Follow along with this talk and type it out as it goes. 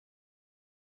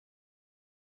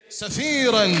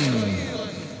سفيرا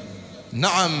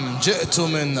نعم جئت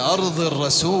من أرض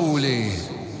الرسول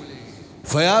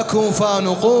فيا كوفى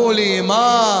نقولي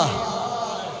ما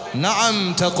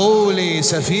نعم تقولي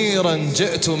سفيرا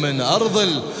جئت من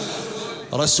أرض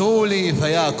الرسول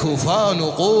فيا كوفى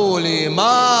نقولي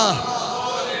ما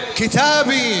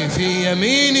كتابي في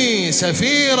يميني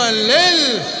سفيرا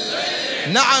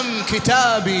نعم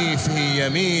كتابي في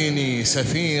يميني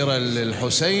سفيرا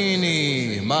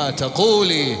للحسين ما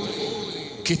تقولي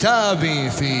كتابي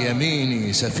في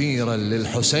يميني سفيرا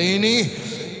للحسين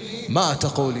ما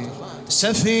تقولي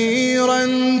سفيرا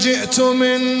جئت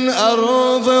من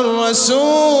أرض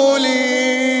الرسول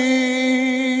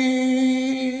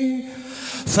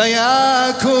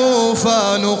فيا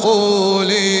كوفى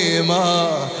نقولي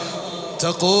ما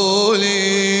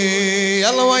تقولي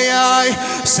يلا وياي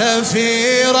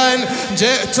سفيرا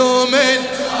جئت من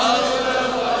أرض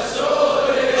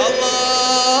الرسول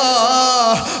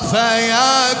الله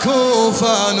فيا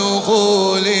كوفى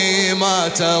نقولي ما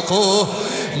تقول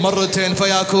مرتين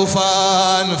فيا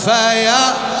كوفان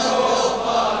فيا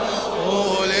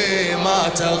نقولي ما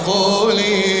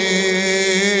تقولي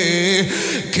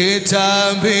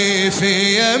كتابي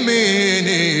في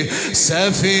يميني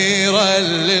سفيرا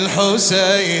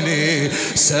للحسين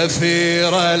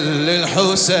سفيرا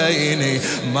للحسين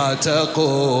ما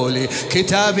تقولي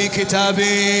كتابي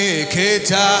كتابي في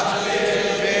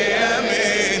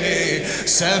يميني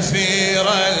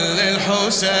سفيرا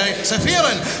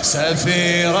للحسين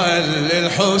سفيرا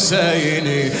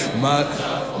للحسين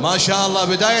ما شاء الله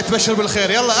بداية بشر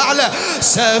بالخير يلا أعلى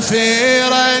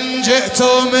سفيرا جئت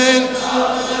من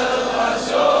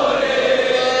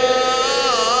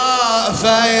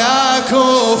فيا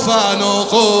كوفى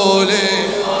نقولي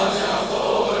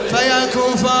فيا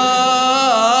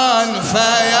كوفان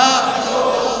فيا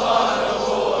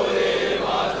نقولي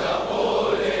ما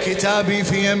تقولي كتابي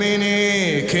في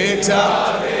يميني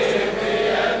كتابي في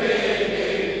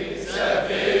يميني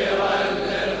سفيرا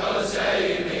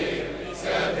للحسين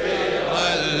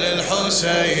سفيرا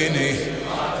للحسين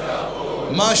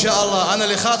ما شاء الله أنا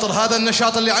اللي خاطر هذا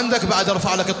النشاط اللي عندك بعد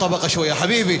أرفع لك الطبقة شوية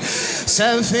حبيبي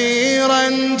سفيرا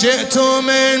جئت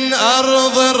من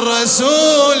أرض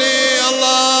الرسول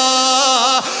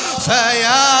الله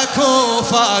فيا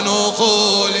كوفى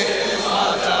نقولي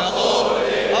ما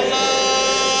تقولي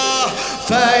الله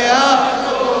فيا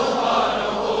كوفى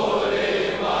نقولي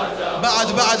ما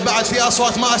تقولي بعد في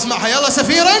أصوات ما أسمعها يلا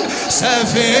سفيرا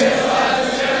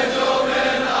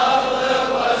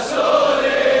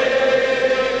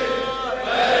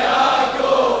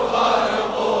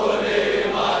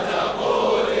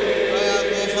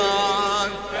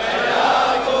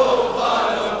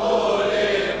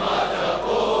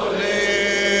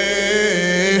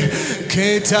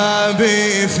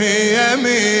كتابي في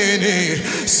يميني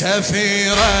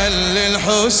سفيرا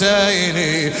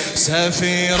للحسين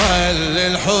سفيرا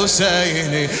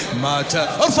للحسين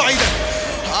ارفع ايدك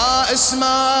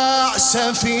اسمع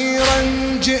سفيرا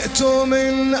جئت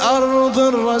من أرض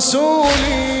الرسول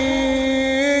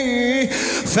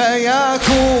فيا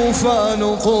كوفى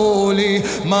نقولي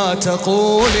ما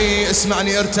تقولي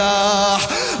اسمعني ارتاح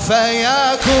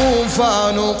فيا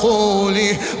كوفى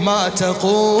نقولي ما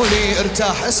تقولي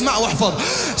ارتاح اسمع واحفظ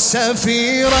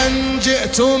سفيرا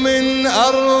جئت من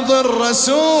أرض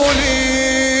الرسول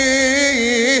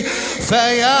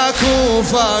فيا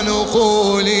كوفى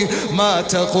نقولي ما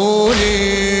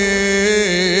تقولي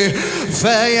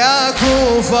فيا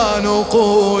كوفى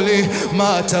نقولي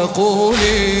ما تقولي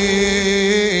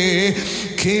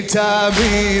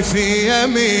كتابي في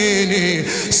يميني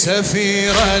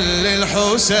سفيرا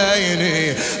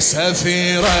للحسين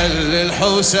سفيرا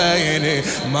للحسين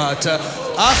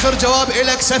آخر جواب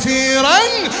إلك سفيرا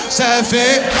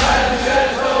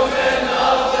من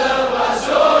أرض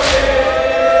الرسول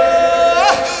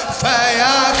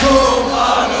فيا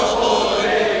كوفى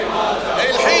نقولي ما تقولي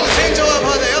الحين جواب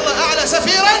هذا يلا أعلى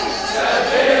سفيرا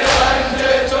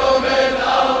جئت من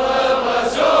أرض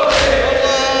الرسول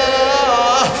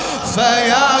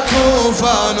فيا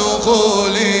كوفى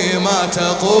نقولي ما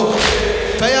تقول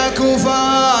فيا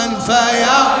كوفان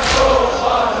فيا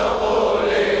كوفى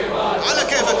نقولي ما على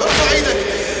كيفك ارفع ايدك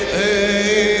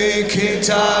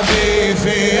كتابي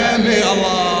في يمي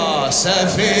الله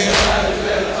سفيرا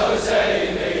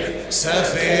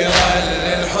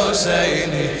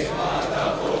للحسين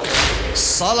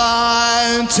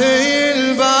صلاتي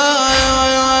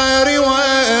البار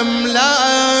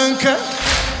واملاك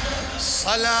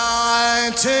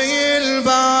صلاتي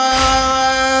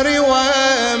البار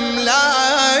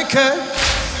واملاك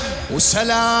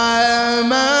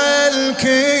وسلام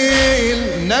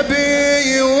الكل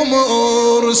نبي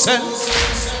ومرسل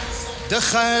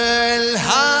دخل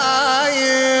هاي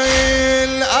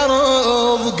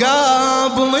الأرض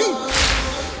قبلي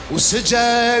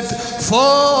وسجد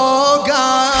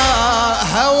فوقها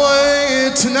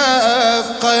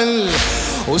ويتنقل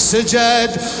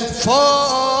وسجد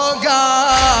فوقها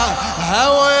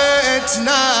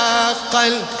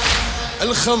ويتنقل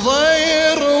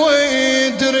الخضير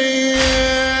وإدريس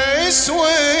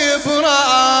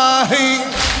وإبراهيم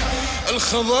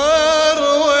الخضير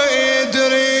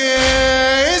وإدريس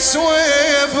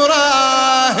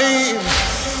وإبراهيم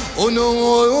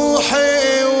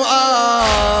ونوحي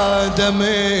وآدم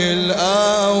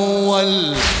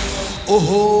الأول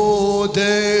وهود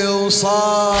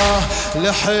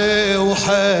وصالح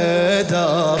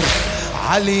وحيدر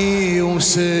علي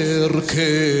وسر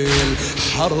كل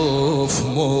حرف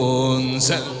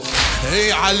منزل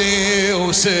اي علي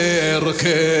وسر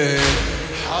كل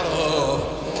حرف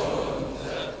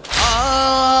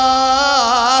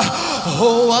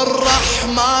هو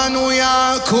الرحمن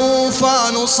ويا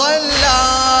كوفان صلى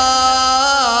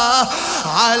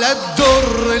على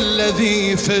الدر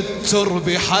الذي في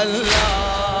الترب حلى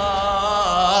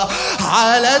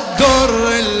على الدر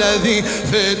الذي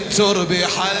في الترب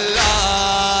حلى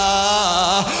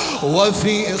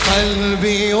وفي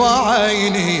قلبي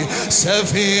وعيني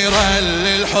سفيرا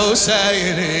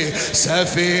للحسين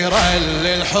سفيرا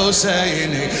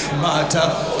للحسين مات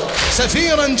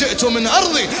سفيرا جئت من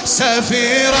أرضي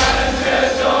سفيرا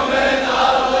جئت من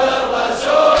أرض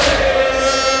الرسول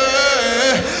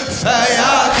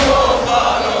فيا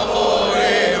كوفان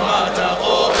قولي ما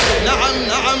تقول نعم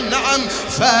نعم نعم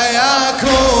فيا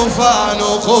كوفان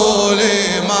قولي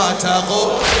ما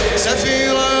تقول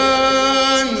سفيرا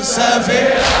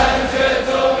سفيرا جئت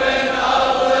من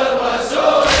أرض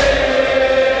الرسول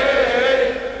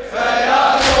فيا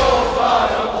كوفان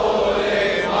قولي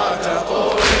ما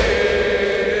تقولي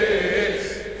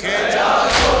كتاب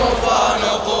كوفان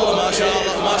قول ما شاء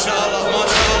الله ما شاء الله ما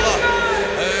شاء الله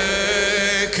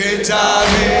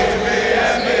كتابي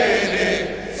بيميني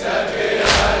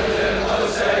سفيرا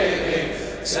للحسين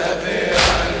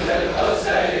سفيرا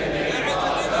للحسين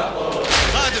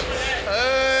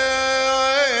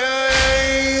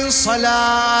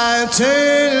صلاة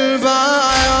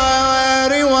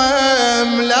البار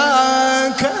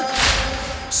واملاكه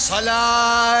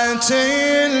صلاة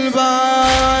البار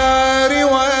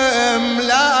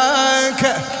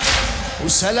واملاكه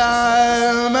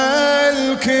وسلام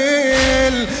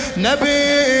الكل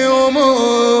نبي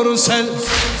ومرسل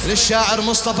للشاعر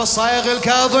مصطفى الصايغ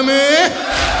الكاظمي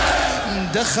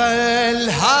دخل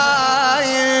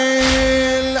هاي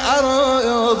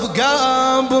الأرض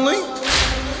قبلي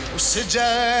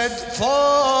وسجد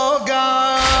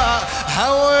فوقها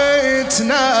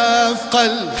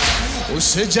ويتنقل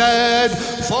وسجد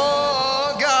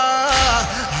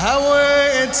فوقها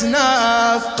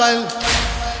ويتنقل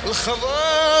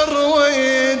الخضر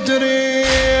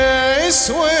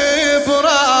وإدريس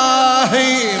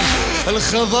وإبراهيم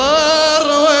الخضر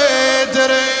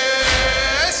وإدريس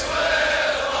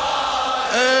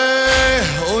وإبراهيم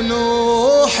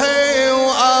ونوحي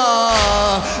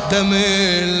وآدم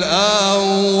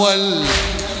الأول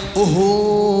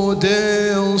وهود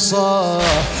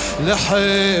وصالح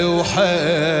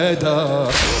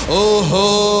وحيدر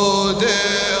وهود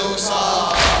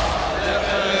وصالح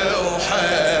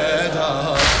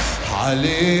وحيدر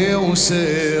علي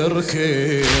وسر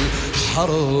كل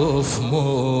حرف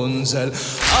منزل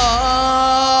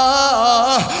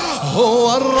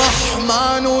هو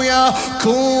الرحمن ويا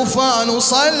كوفان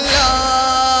صلى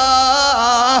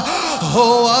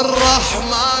هو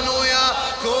الرحمن ويا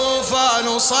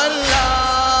كوفان صلى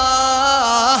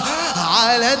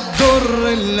على الدر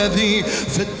الذي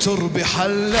في الترب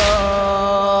حلى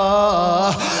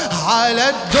على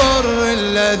الدر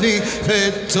الذي في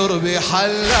الترب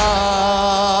حلى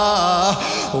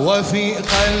وفي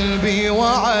قلبي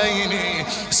وعيني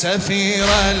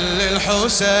سفيرا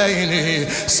للحسين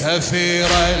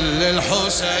سفيرا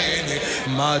للحسين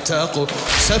ما تقول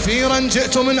سفيرا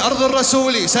جئت من أرض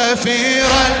الرسول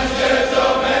سفيرا جئت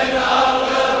من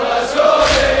أرض الرسول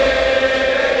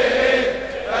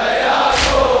فيا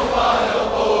كوفان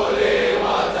قولي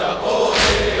ما تقولي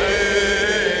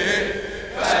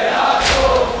فيا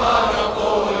كوفان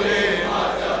قولي ما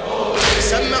تقولي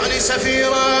سمعني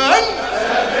سفيرا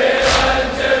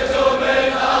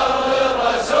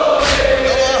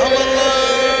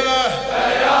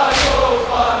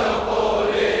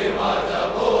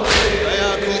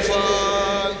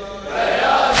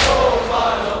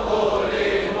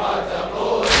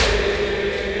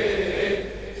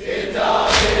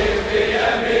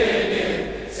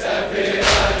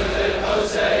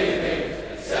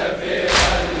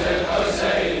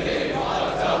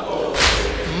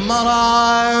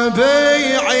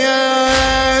مرابيع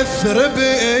يثرب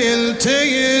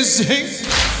يلتزهي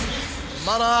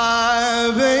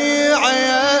مرابيع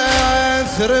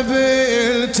يثرب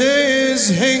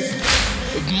يلتزهي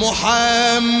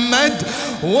بمحمد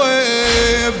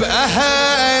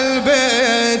وبأهل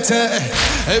بيته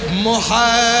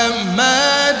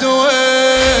بمحمد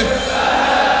وبأهل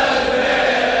بيته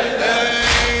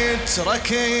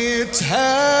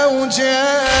تركتها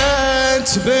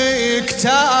وجيت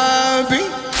بكتابي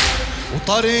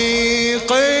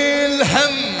وطريق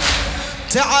الهم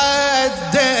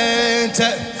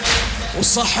تعديته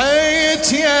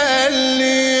وصحيت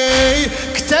ياللي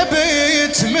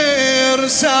كتبت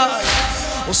مرسال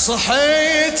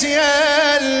وصحيت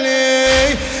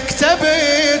ياللي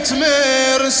كتبت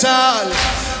مرسال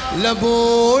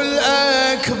لابو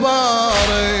الأكبر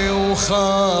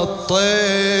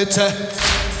وخطيته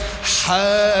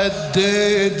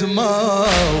حدد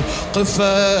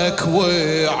موقفك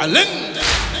واعلن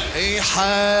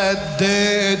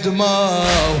يحدد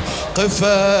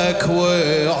موقفك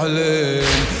واعلن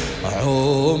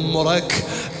عمرك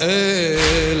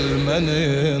المن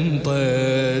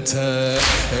انطيته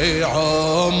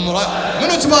عمرك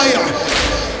منو تبايع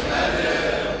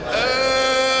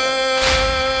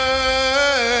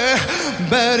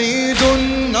بريد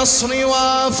النصر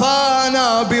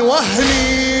وافانا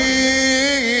بوهني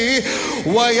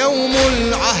ويوم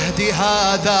العهد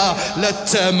هذا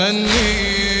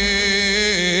للتمني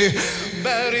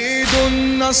بريد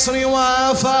النصر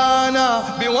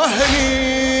وافانا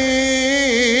بوهني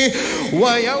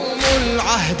ويوم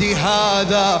العهد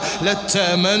هذا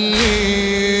للتمني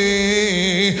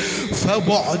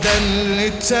فبعدا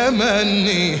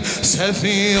للتمني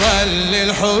سفيرا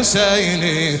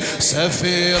للحسين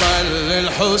سفيرا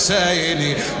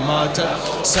للحسين مات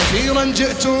سفيرا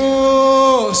جئت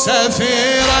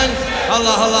سفيرا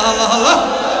الله الله الله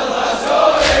الله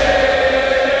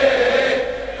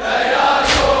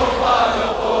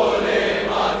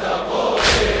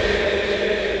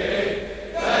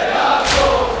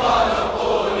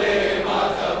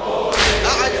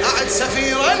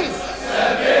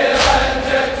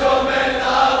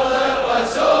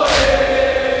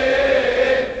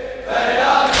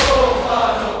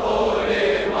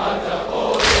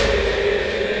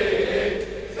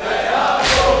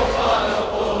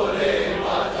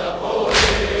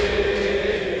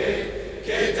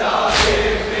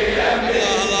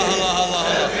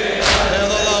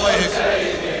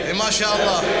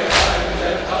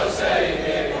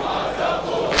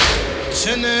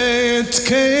شنت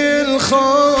كل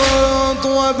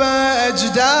خطوة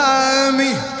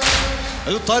بأجدامي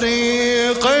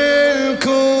الطريق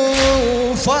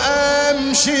الكوفة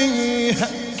أمشيها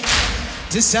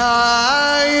تسايرني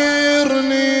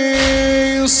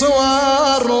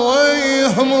صور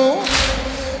وهموم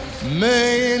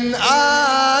من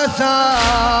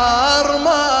آثار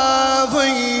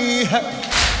ماضيها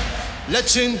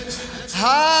لكن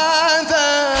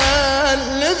هذا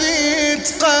الذي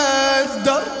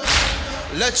تقدر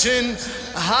لكن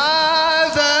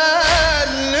هذا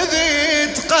الذي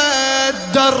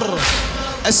تقدر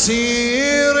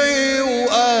أسيري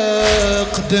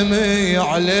وأقدمي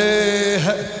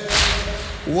عليها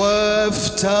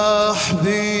وافتح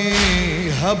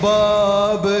بيها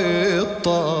باب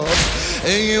الطرف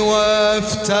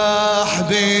وافتح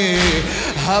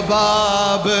بيها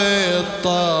باب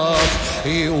الطرف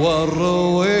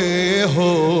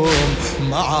ورويهم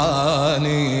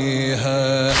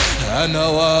معانيها أنا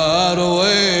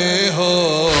وارويهم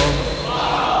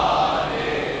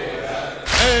معانيها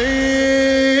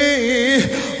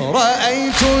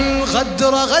رأيت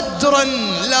الغدر غدرا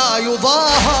لا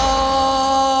يضاهى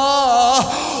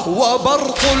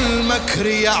وبرق المكر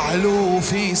يعلو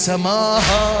في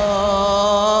سماها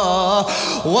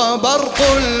وبرق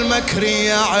المكر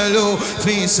يعلو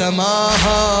في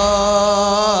سماها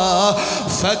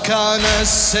فكان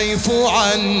السيف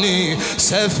عني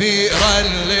سفيرا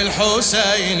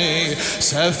للحسين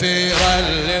سفيرا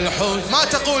للحسين ما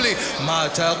تقولي ما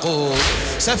تقول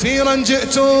سفيرا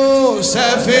جئت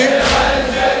سفيرا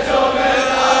جئت من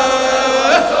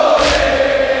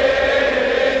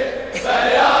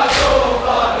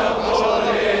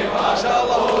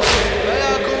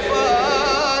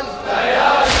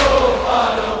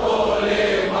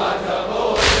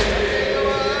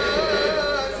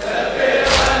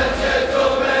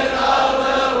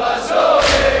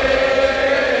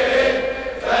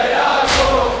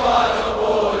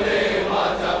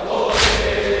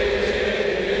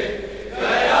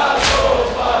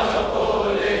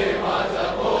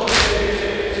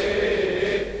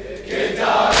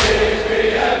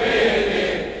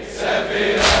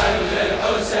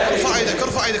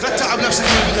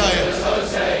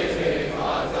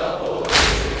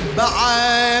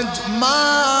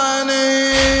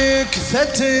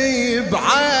كثتي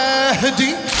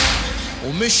بعهدي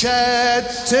ومشت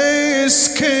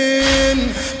تسكن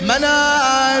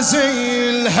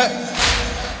منازلها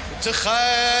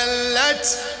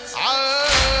وتخلت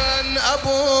عن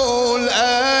أبو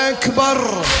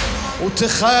الأكبر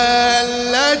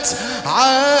وتخلت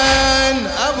عن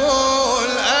أبو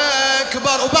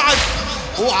الأكبر وبعد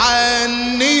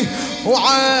وعني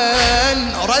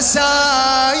وعن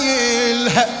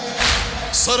رسايلها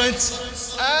صرت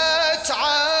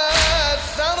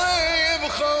أتعثر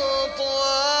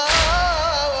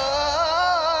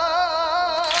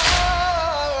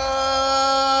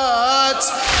بخطوات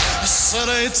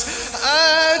صرت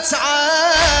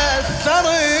أتعثر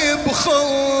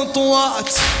بخطوات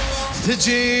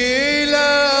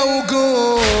ثقيلة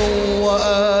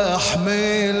وقوة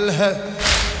أحملها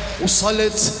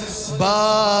وصلت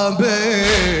باب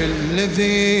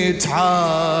الذي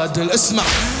تعادل اسمع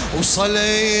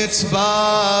وصلت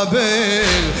باب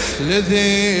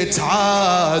الذي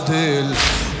تعادل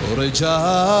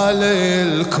رجال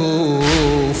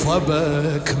الكوفة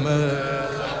بكمل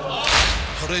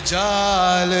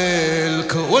رجال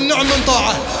الكوفة والنعم من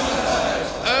طاعة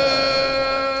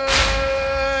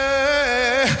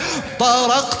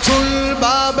طرقت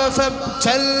الباب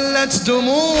فابتلت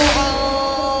دموعه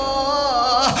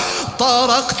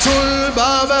طرقت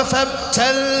الباب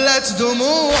فابتلت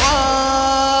دموعه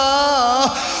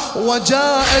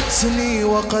وجاءتني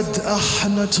وقد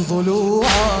أحنت ضلوعه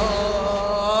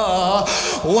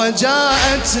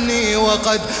وجاءتني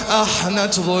وقد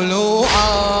أحنت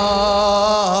ضلوعه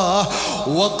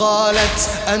وقالت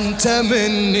أنت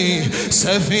مني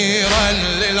سفيرا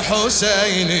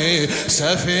للحسين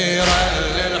سفيرا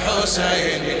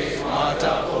للحسين ما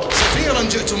تقول سفيرا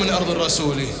جئت من أرض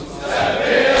الرسول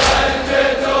سفيرا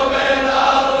جئت من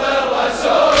أرض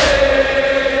الرسول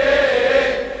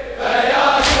فيا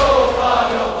كوفة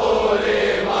نقولي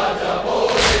ما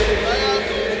تقولي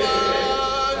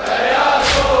فيا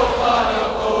كوفة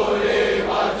نقولي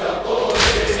ما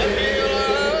تقولي سفيرا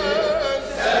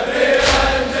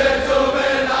جئت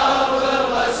من أرض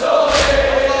الرسول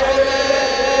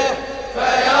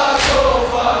فيا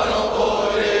كوفة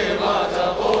نقولي ما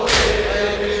تقولي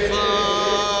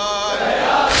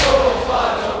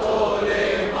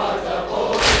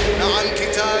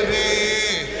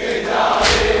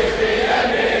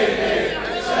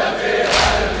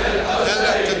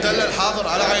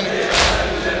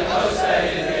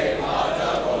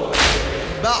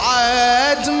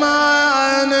بعد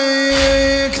ما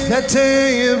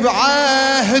نكثتي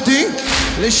بعهدي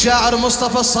للشاعر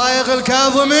مصطفى الصايغ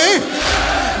الكاظمي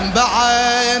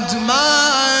بعد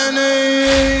ما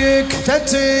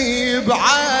نكثتي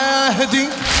بعهدي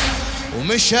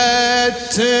ومشت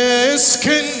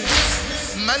تسكن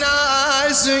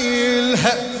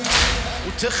منازلها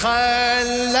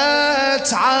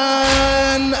وتخلت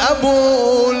عن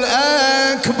أبو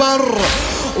الأكبر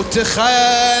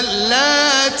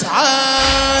وتخلت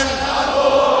عن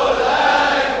أبو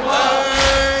الأكبر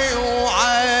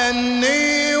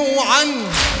وعني وعن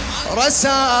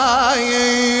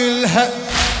رسايلها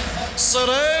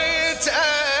صرت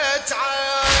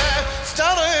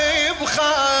أتعثر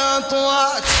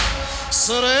بخطوات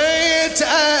صرت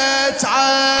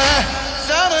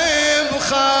أتعثر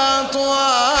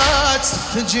بخطوات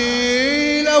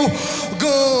ثقيلة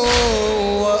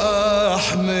وقوة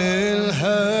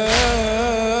أحملها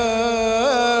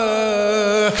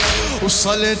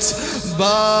وصلت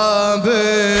باب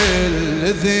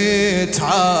الذي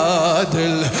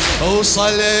تعادل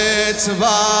وصلت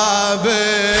باب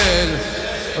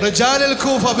رجال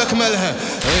الكوفة بكملها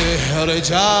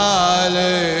رجال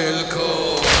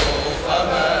الكوفة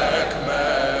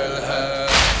بكملها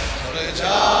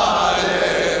رجال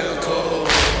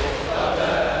الكوفة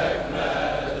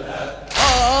بكملها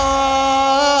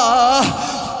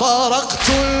طرقت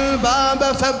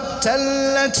الباب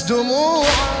فابتلت دموعه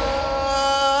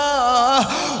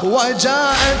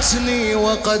وجاءتني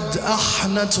وقد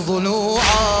أحنت ضلوعه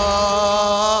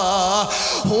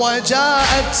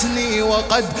وجاءتني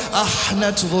وقد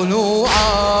أحنت ضلوعه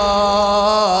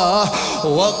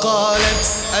وقالت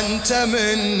أنت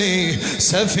مني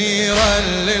سفيرا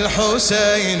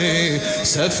للحسين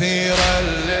سفيرا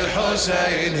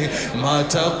للحسين ما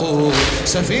تقول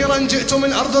سفيرا جئت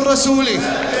من أرض الرسول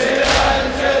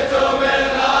سفيرا جئت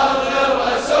من أرض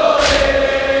الرسول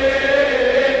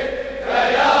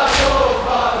فيا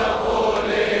كوفة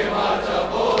نقولي ما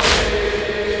تقولي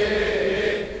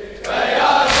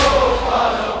فيا كوفة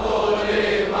نقولي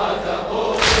ما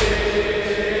تقولي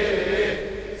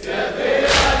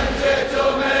سفيرا جئت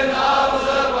من أرض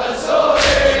الرسول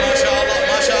ما شاء الله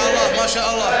ما شاء الله ما شاء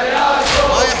الله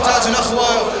ما يحتاج نخوة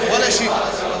ولا شيء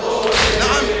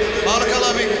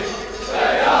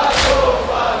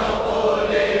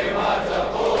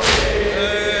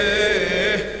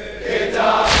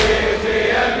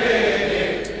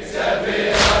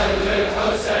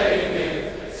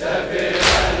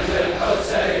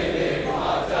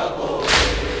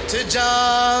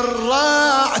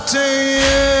آتي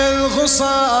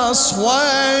الغصص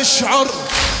واشعر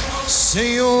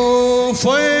سيوف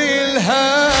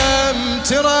الهم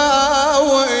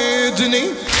تراودني،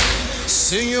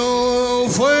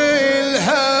 سيوف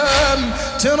الهم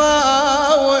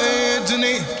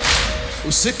تراودني،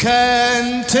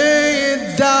 وسكنت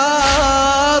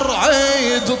الدار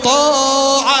عيد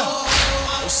طوعه،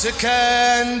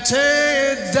 وسكنت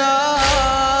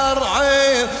الدار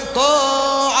عيد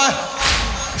طوعه،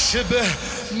 شبه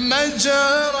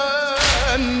مجرى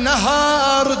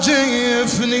النهار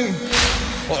جيفني،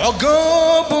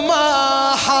 وعقوب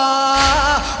ما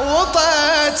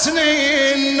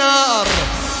حاوطتني النار،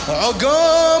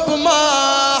 عقوب ما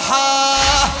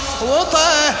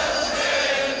حاوطتني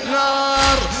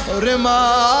النار،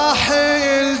 رماح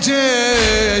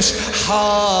الجيش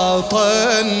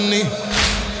حاطني،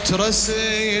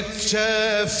 ترسيت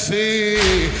جفي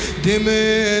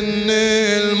دمن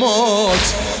الموت،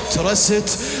 ترست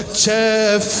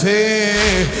جفي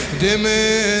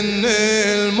دمن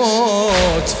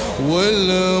الموت،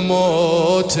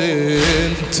 والموت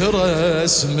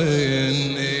انترس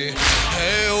مني،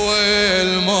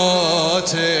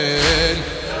 والموت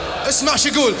اسمع شو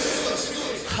يقول.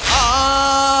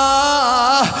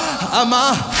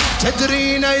 أما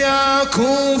تدرين يا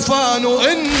كوفان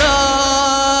إنا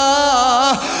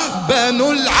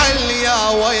بنو العليا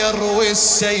ويروي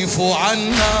السيف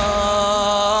عنا،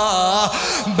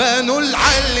 بنو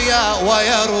العليا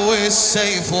ويروي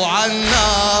السيف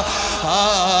عنا،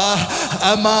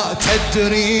 أما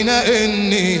تدرين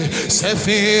إني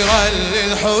سفيرا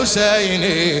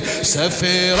للحسين،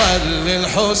 سفيرا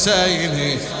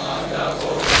للحسين،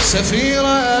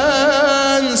 سفيرا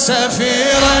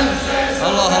سفيرا.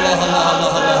 الله الله الله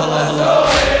الله الله الله الله.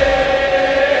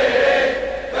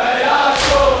 فيا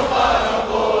كوفان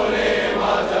قولي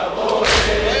ما تقولي،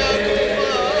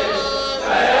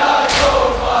 فيا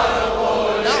كوفان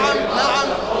قولي. نعم نعم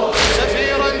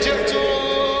سفيرا جئت،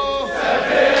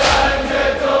 سفيرا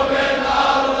جئت من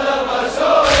أرض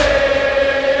الرسول،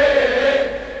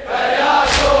 فيا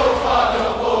كوفان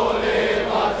قولي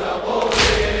ما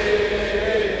تقولي،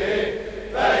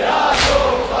 فيا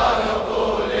كوفان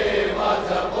قولي ما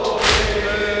تقولي،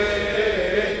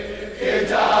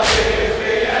 كتابي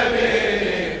في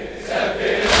يميني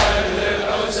سفيرا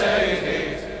للحسين،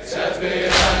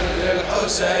 سفيرا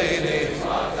للحسين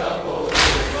ما تقولي.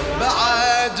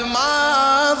 بعد ما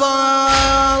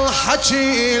ظل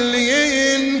حكي اللي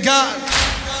ينقال،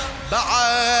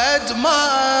 بعد ما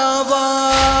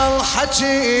ظل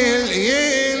حكي اللي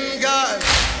ينقال،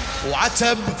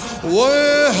 وعتب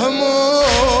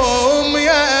وهموم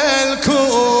يا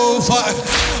الكوفة،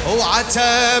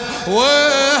 وعتب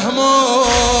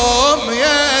وهموم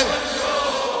يا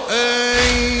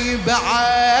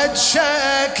بعد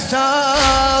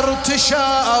شكثر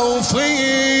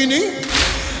تشاوفيني،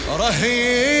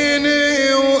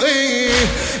 رهيني وإيه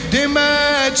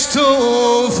دمج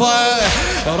توفى،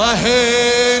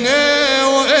 رهيني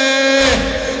وإيه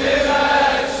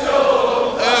دمج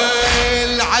توفى،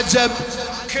 العجب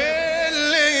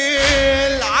كل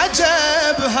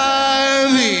العجب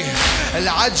هذه،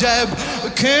 العجب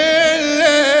كل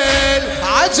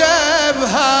العجب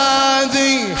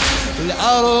هذه،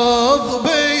 الأرض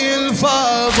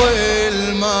بالفضل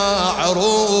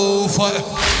معروفة،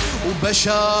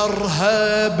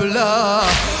 وبشرها بلا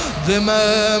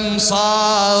ذمم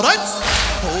صارت،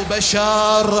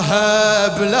 وبشرها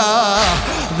بلا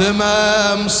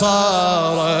ذمم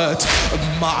صارت،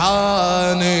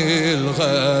 بمعاني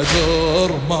الغدر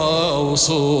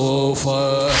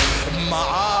موصوفة،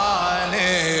 بمعاني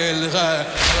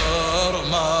الغدر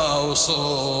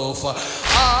موصوفة.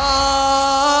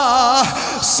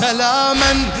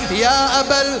 سلاما يا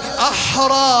أبا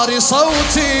الأحرار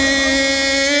صوتي،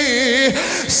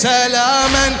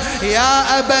 سلاما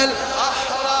يا أبا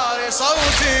الأحرار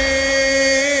صوتي،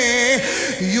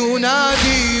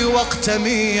 ينادي وقت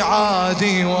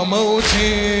ميعادي وموتي،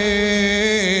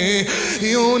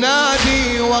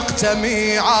 ينادي وقت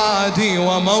ميعادي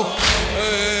وموتي،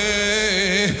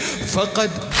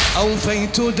 فقد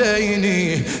أوفيت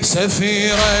ديني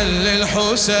سفيرا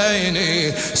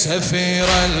للحسين،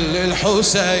 سفيرا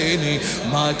للحسين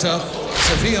ما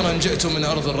سفيرا جئت من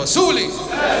أرض الرسول، سفيرا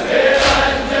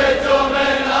جئت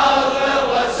من أرض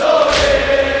الرسول،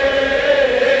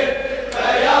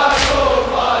 فيا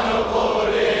كوفان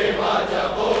قولي ما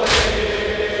تقولي،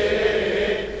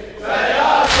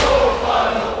 فيا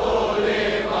كوفان قولي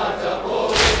ما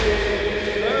تقولي،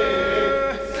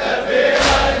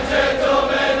 سفيرا جئت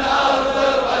من أرض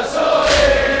الرسول،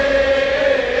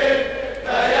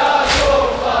 فيا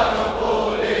كوفان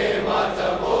قولي ما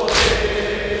تقولي،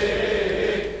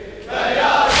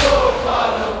 فيا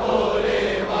كوفان قولي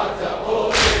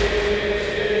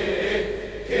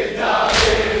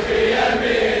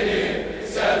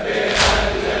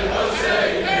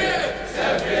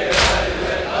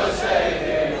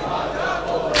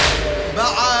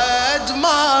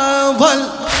أفضل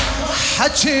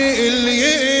حكي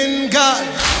اللي ينقال،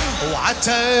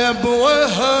 وعتب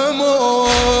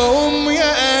وهموم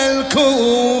يا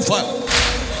الكوفة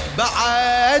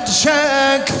بعد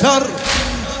شكثر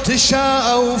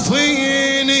تشاوفيني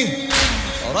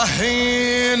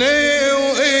رهيني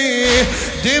وإيه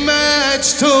دمج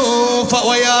توفى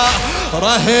ويا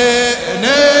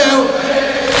رهيني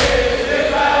وإيه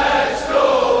دمج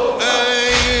توفى.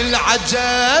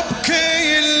 العجب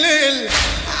كل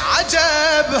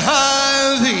العجب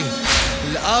هذه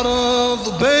الأرض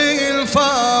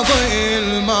بالفاضل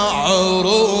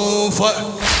معروفة،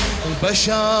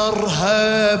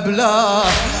 بشرها بلا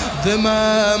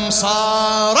ذمم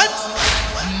صارت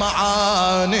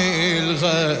معاني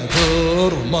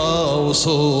الغدر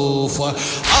موصوفة.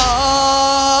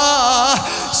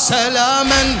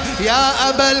 سلاما يا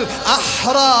أبا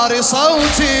الأحرار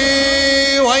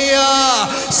صوتي ويا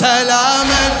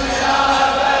سلاما يا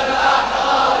أبا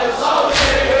الأحرار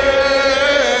صوتي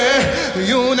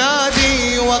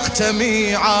ينادي وقت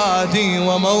ميعادي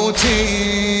وموتي،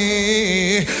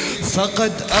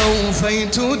 فقد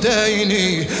أوفيت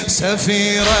ديني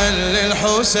سفيرا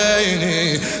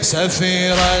للحسين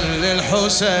سفيرا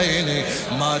للحسين.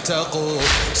 ما تقول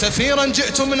سفيرا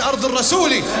جئت من أرض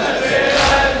الرسول،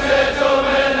 سفيرا جئت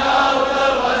من أرض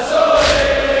الرسول